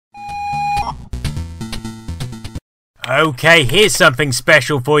Okay, here's something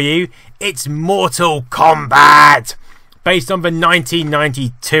special for you. It's Mortal Kombat! Based on the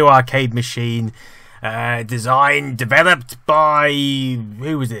 1992 arcade machine, designed, developed by,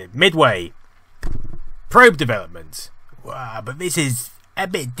 who was it? Midway. Probe Development. But this is a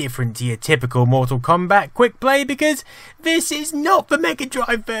bit different to your typical Mortal Kombat quick play because this is not the Mega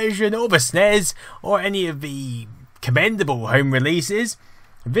Drive version or the SNES or any of the commendable home releases.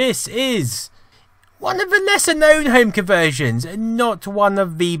 This is one of the lesser known home conversions and not one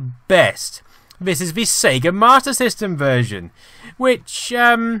of the best. This is the Sega Master System version, which,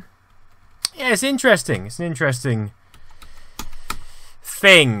 yeah, it's interesting. It's an interesting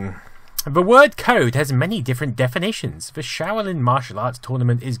thing. The word code has many different definitions. The Shaolin martial arts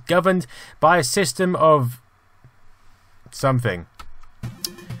tournament is governed by a system of something.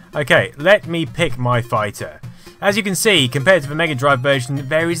 Okay, let me pick my fighter. As you can see, compared to the Mega Drive version,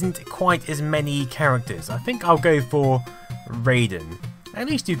 there isn't quite as many characters. I think I'll go for Raiden. At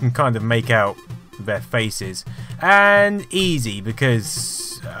least you can kind of make out their faces. And easy,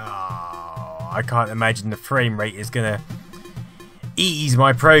 because I can't imagine the frame rate is going to ease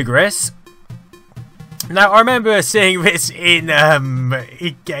my progress. Now, I remember seeing this in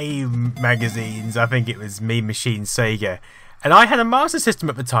game magazines. I think it was Mean Machine Sega. And I had a Master System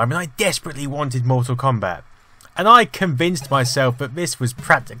at the time, and I desperately wanted Mortal Kombat. And I convinced myself that this was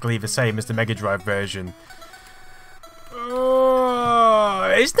practically the same as the Mega Drive version.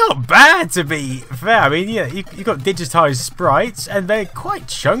 It's not bad, to be fair. I mean, yeah, you've got digitized sprites, and they're quite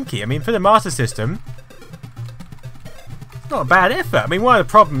chunky. I mean, for the Master System, it's not a bad effort. I mean, one of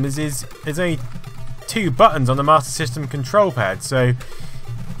the problems is there's only 2 buttons on the Master System control pad, so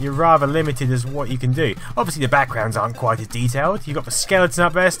you're rather limited as what you can do. Obviously, the backgrounds aren't quite as detailed. You've got the skeleton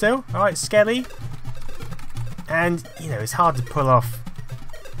up there still. Alright, Skelly. And, you know, it's hard to pull off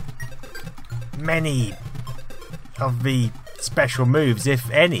many of the special moves,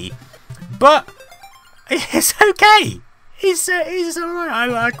 if any. But it's okay. It's alright.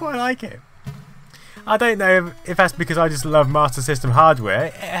 I quite like it. I don't know if that's because I just love Master System hardware.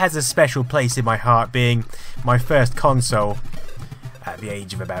 It has a special place in my heart, being my first console at the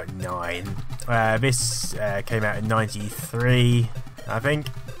age of about 9. This came out in '93, I think.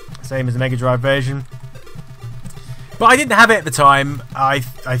 Same as the Mega Drive version. But I didn't have it at the time. I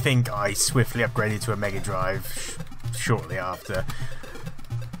think I swiftly upgraded to a Mega Drive shortly after.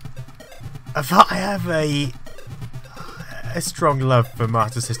 I have a strong love for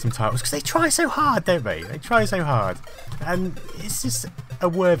Master System titles because they try so hard, don't they? They try so hard. And it's just a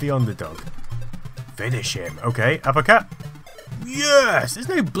worthy underdog. Finish him. Okay, uppercut. Yes! There's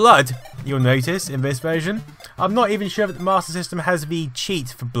no blood, you'll notice, in this version. I'm not even sure that the Master System has the cheat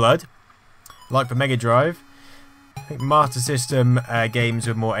for blood, like the Mega Drive. I think Master System games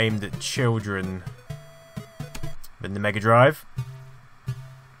were more aimed at children than the Mega Drive.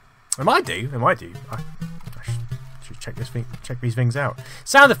 It might do. I should check these things out.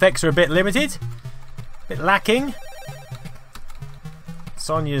 Sound effects are a bit limited, a bit lacking.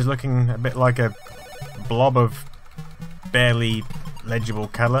 Sonya's looking a bit like a blob of barely legible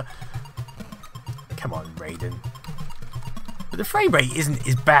colour. Come on, Raiden. But the frame rate isn't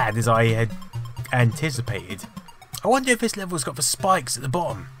as bad as I had anticipated. I wonder if this level's got the spikes at the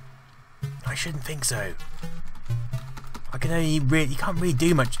bottom. I shouldn't think so. You can't really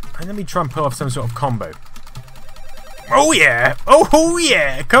do much. Let me try and pull off some sort of combo. Oh yeah! Oh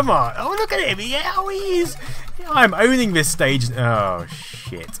yeah! Come on! Oh, look at him! Yeah, how he is! I'm owning this stage. Oh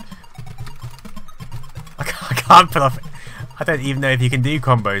shit! I can't pull off. I don't even know if you can do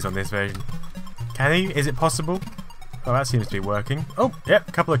combos on this version. Can you? Is it possible? Oh, that seems to be working. Oh, yep.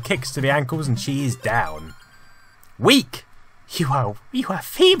 A couple of kicks to the ankles, and she is down. Weak. You are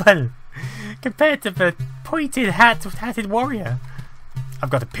feeble compared to the pointed hatted warrior. I've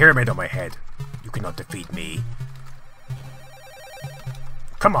got a pyramid on my head. You cannot defeat me.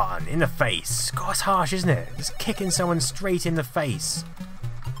 Come on, in the face. God, it's harsh, isn't it? Just kicking someone straight in the face.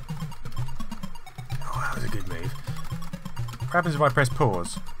 Oh, that was a good move. What happens if I press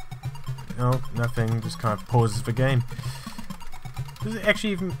pause? No, nothing. Just kind of pauses the game. Does it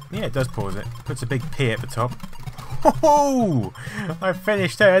actually even... Yeah, it does pause it. Puts a big P at the top. Oh! I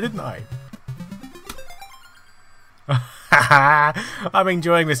finished her, didn't I? I'm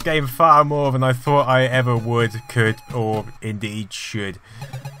enjoying this game far more than I thought I ever would, could, or indeed should.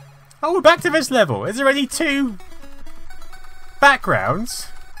 Oh, we're back to this level. Is there only 2 backgrounds?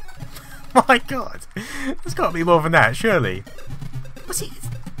 My god. There's got to be more than that, surely. Well, see,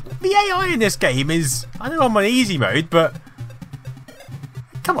 the AI in this game is... I know I'm on easy mode, but...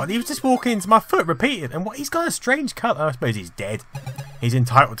 Come on, he was just walking into my foot repeating. And what? He's got a strange colour. I suppose he's dead. He's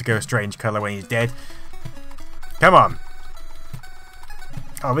entitled to go a strange colour when he's dead. Come on.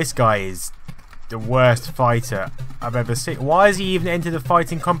 Oh, this guy is the worst fighter I've ever seen. Why has he even entered a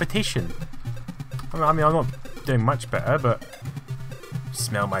fighting competition? I mean, I'm not doing much better, but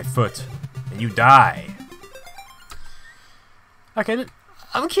smell my foot and you die. Okay,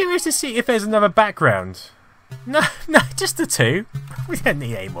 I'm curious to see if there's another background. No, just the two. We don't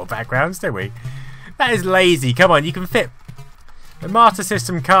need any more backgrounds, do we? That is lazy. Come on, you can fit. The Master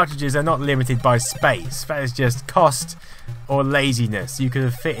System cartridges are not limited by space. That is just cost or laziness. You could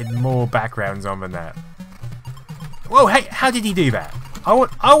have fitted more backgrounds on than that. Whoa, hey, how did he do that? I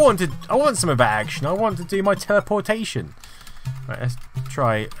want some of that action. I want to do my teleportation. Right, let's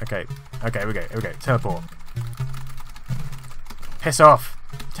try. Okay, here we go. Teleport. Piss off.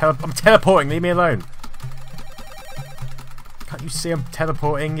 I'm teleporting. Leave me alone. Can't you see I'm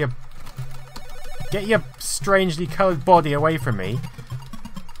teleporting? Get your strangely coloured body away from me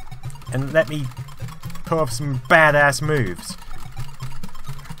and let me pull off some badass moves.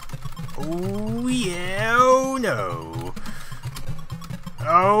 Oh yeah, oh no.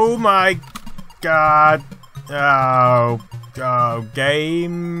 Oh my god. Oh,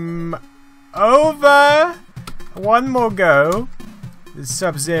 game over. One more go.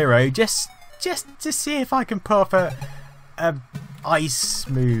 Sub-Zero, just to see if I can pull off a ice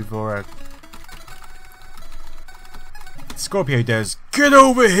move or a Scorpio does. Get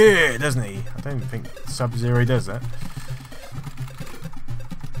over here, doesn't he? I don't think Sub-Zero does that.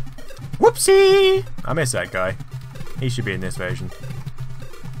 Whoopsie! I miss that guy. He should be in this version.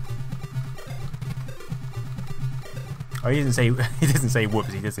 Oh, he doesn't say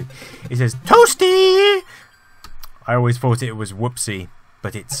whoopsie, does he? He says toasty. I always thought it was whoopsie,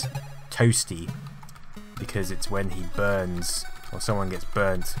 but it's toasty because it's when he burns or someone gets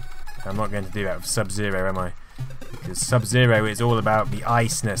burnt. I'm not going to do that with Sub-Zero, am I? Because Sub-Zero is all about the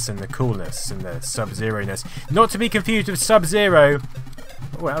iceness and the coolness and the Sub-Zero-ness. Not to be confused with Sub-Zero.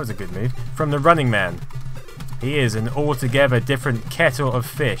 Oh, that was a good move. From the Running Man. He is an altogether different kettle of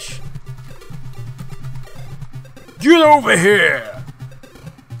fish. Get over here!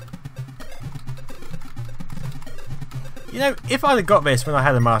 You know, if I'd have got this when I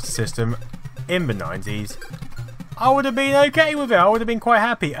had a Master System in the 90s, I would have been okay with it. I would have been quite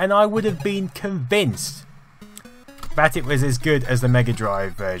happy, and I would have been convinced that it was as good as the Mega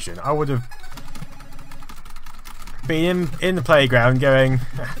Drive version. I would have been in the playground going,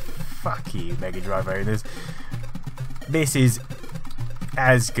 fuck you, Mega Drive owners. This is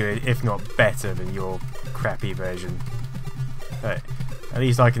as good, if not better, than your crappy version. But at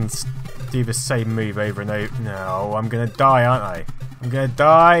least I can do the same move over and over. No, I'm gonna die, aren't I? I'm gonna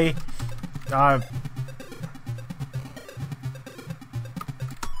die.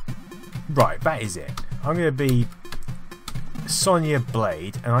 Right, that is it. I'm gonna be Sonya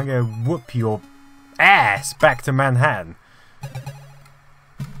Blade, and I'm gonna whoop your ass back to Manhattan.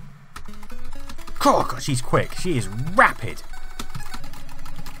 Oh god, she's quick. She is rapid.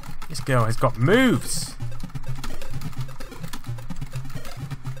 This girl has got moves.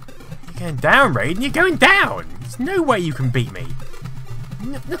 You're going down, Raiden. You're going down. There's no way you can beat me.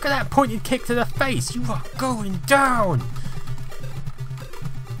 Look at that pointed kick to the face. You are going down.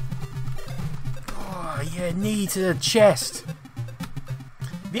 Oh, yeah, knee to the chest.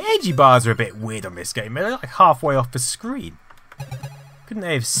 The edgy bars are a bit weird on this game. They're like halfway off the screen. Couldn't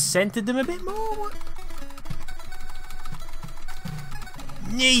they have centered them a bit more? What?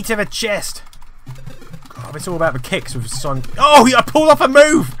 Knee to the chest. God, it's all about the kicks with Son. Oh, I pulled off a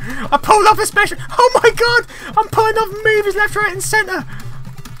move. I pulled off a special. Oh my god, I'm pulling off moves left, right, and centre.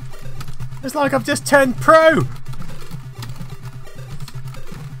 It's like I've just turned pro.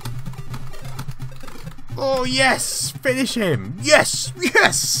 Oh yes, finish him. Yes,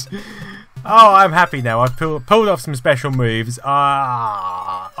 yes. Oh, I'm happy now. I've pulled off some special moves.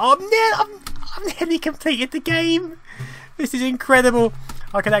 I've nearly completed the game. This is incredible.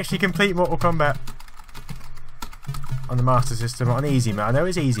 I can actually complete Mortal Kombat on the Master System on easy, man. I know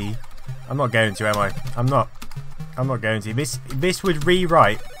it's easy. I'm not going to, am I? I'm not going to. This would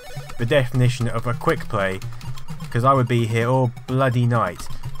rewrite the definition of a quick play, because I would be here all bloody night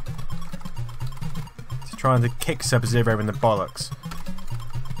just trying to kick Sub-Zero in the bollocks.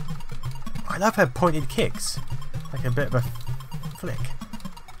 I love her pointed kicks, like a bit of a flick.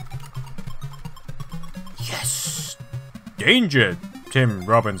 Yes! Danger, Tim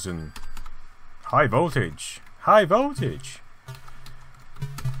Robinson. High voltage. High voltage.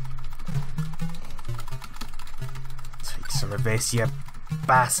 Take some of this, you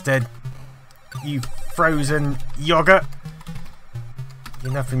bastard. You frozen yogurt.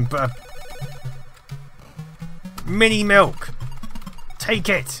 You're nothing but a mini milk. Take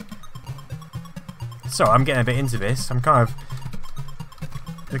it. So I'm getting a bit into this. I'm kind of...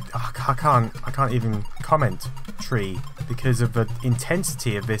 I can't even comment tree because of the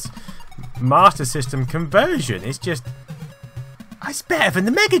intensity of this Master System conversion. It's just... It's better than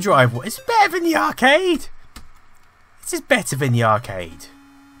the Mega Drive. It's better than the arcade. This is better than the arcade.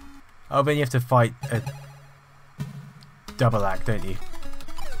 Oh, then you have to fight a double act, don't you?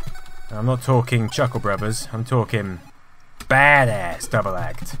 I'm not talking Chuckle Brothers. I'm talking badass double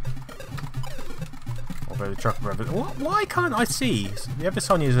act. Although the Chuckle Brothers... Why can't I see? The other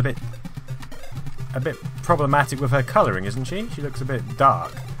Sonia's a bit problematic with her colouring, isn't she? She looks a bit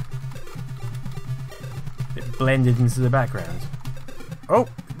dark. A bit blended into the background. Oh,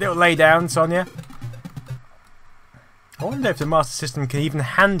 little lay down, Sonia. I wonder if the Master System can even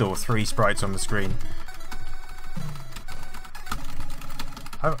handle 3 sprites on the screen.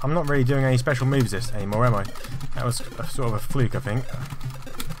 I'm not really doing any special moves this anymore, am I? That was sort of a fluke, I think.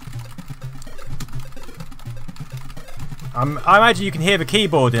 I imagine you can hear the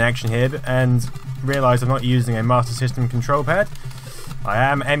keyboard in action here and realise I'm not using a Master System control pad. I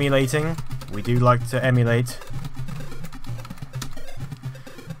am emulating. We do like to emulate.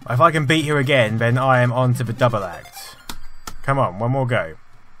 If I can beat you again, then I am on to the double act. Come on, one more go.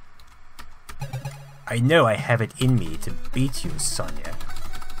 I know I have it in me to beat you, Sonia.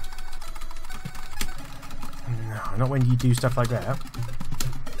 No, not when you do stuff like that.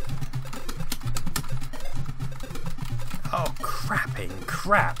 Oh, crapping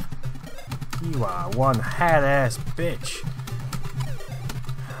crap. You are one hard-ass bitch.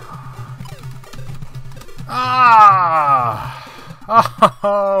 Ah!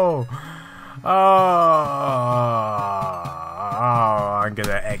 Oh! Oh! I'm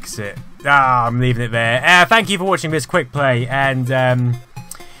gonna exit. Ah, I'm leaving it there. Thank you for watching this quick play, and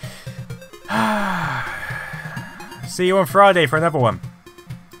see you on Friday for another one.